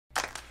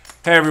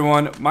Hey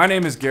everyone, my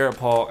name is Garrett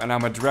Paull and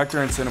I'm a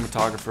director and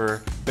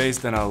cinematographer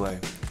based in LA.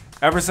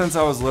 Ever since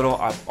I was little,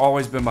 I've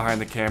always been behind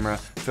the camera,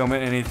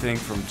 filming anything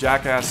from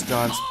jackass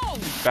stunts,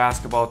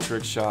 basketball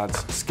trick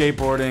shots,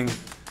 skateboarding,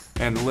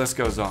 and the list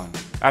goes on.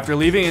 After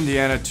leaving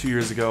Indiana 2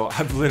 years ago,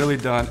 I've literally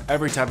done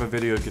every type of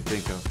video you could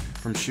think of,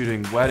 from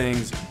shooting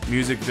weddings,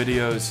 music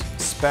videos,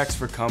 specs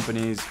for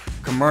companies,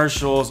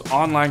 commercials,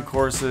 online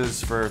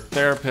courses for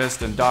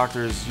therapists and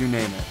doctors, you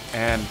name it.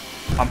 And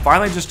I'm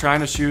finally just trying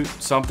to shoot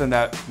something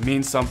that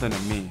means something to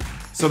me.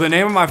 So the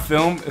name of my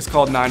film is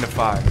called 9 to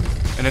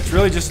 5. And it's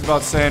really just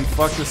about saying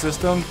fuck the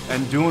system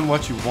and doing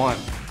what you want,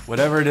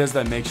 whatever it is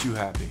that makes you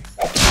happy.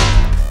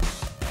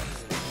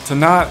 To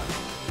not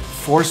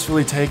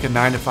forcefully take a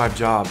 9 to 5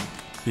 job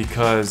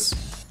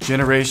because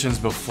generations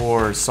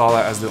before saw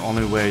that as the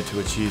only way to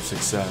achieve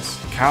success.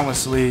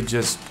 Countlessly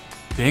just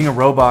being a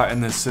robot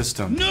in this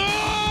system. No!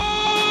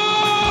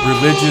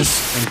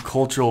 Religious and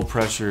cultural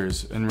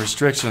pressures and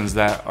restrictions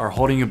that are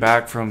holding you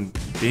back from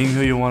being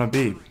who you want to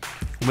be.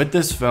 With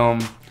this film,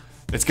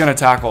 it's going to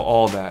tackle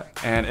all that,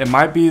 and it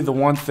might be the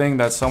one thing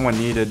that someone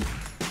needed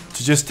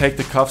to just take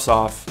the cuffs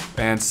off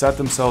and set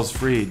themselves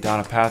free down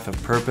a path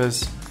of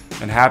purpose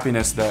and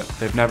happiness that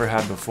they've never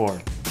had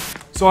before.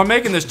 So I'm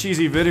making this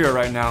cheesy video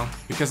right now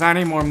because I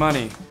need more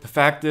money. The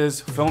fact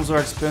is, films are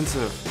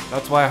expensive.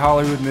 That's why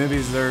Hollywood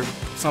movies, they're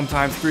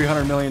sometimes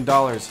 $300 million.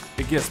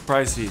 It gets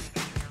pricey.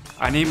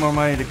 I need more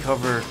money to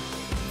cover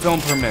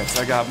film permits.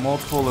 I got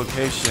multiple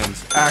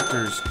locations,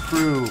 actors,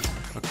 crew,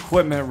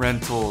 equipment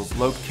rentals,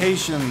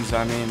 locations,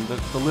 I mean,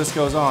 the list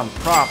goes on.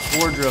 Props,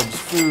 wardrobes,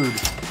 food,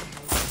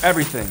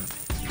 everything.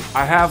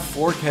 I have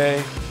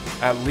 4K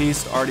at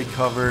least already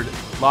covered,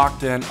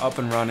 locked in, up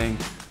and running,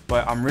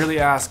 but I'm really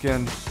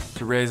asking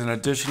to raise an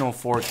additional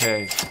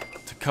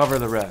 4K to cover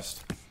the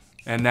rest.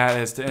 And that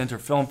is to enter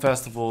film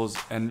festivals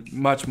and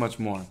much, much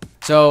more.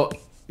 So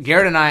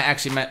Garrett and I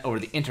actually met over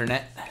the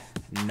internet,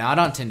 not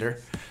on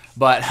Tinder,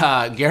 but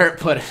Garrett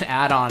put an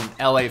ad on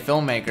LA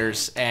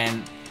filmmakers,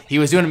 and he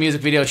was doing a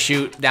music video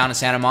shoot down in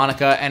Santa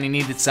Monica, and he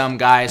needed some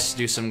guys to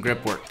do some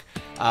grip work.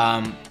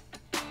 I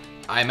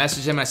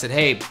messaged him, I said,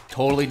 hey,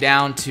 totally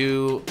down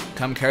to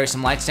come carry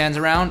some light stands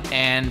around,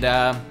 and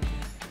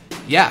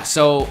yeah,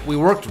 so we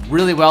worked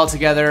really well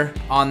together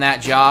on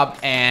that job,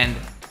 and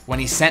when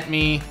he sent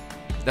me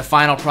the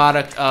final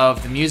product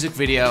of the music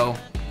video,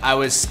 I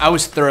was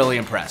thoroughly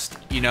impressed.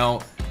 You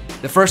know,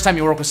 the first time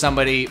you work with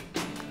somebody,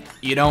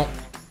 you don't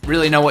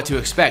really know what to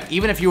expect.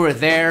 Even if you were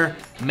there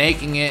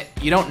making it,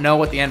 you don't know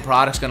what the end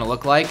product's gonna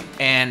look like.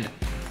 And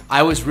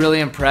I was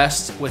really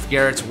impressed with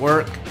Garrett's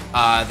work,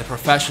 the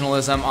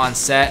professionalism on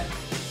set,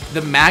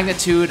 the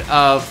magnitude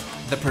of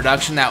the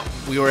production that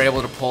we were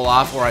able to pull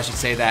off, or I should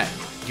say that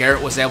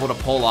Garrett was able to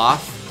pull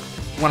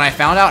off. When I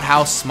found out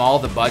how small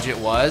the budget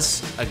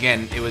was,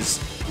 again, it was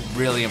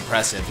really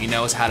impressive. He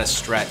knows how to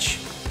stretch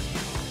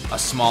a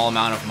small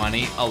amount of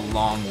money a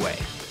long way.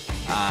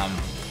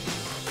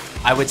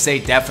 I would say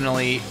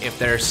definitely if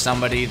there's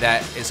somebody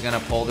that is gonna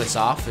pull this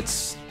off,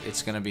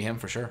 it's gonna be him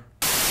for sure.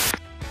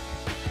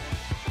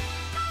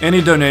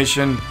 Any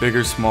donation, big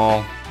or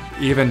small,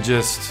 even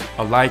just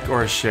a like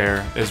or a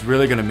share, is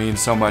really gonna mean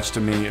so much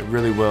to me. It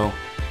really will.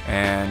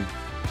 And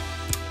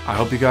I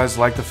hope you guys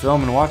like the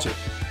film and watch it.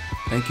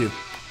 Thank you.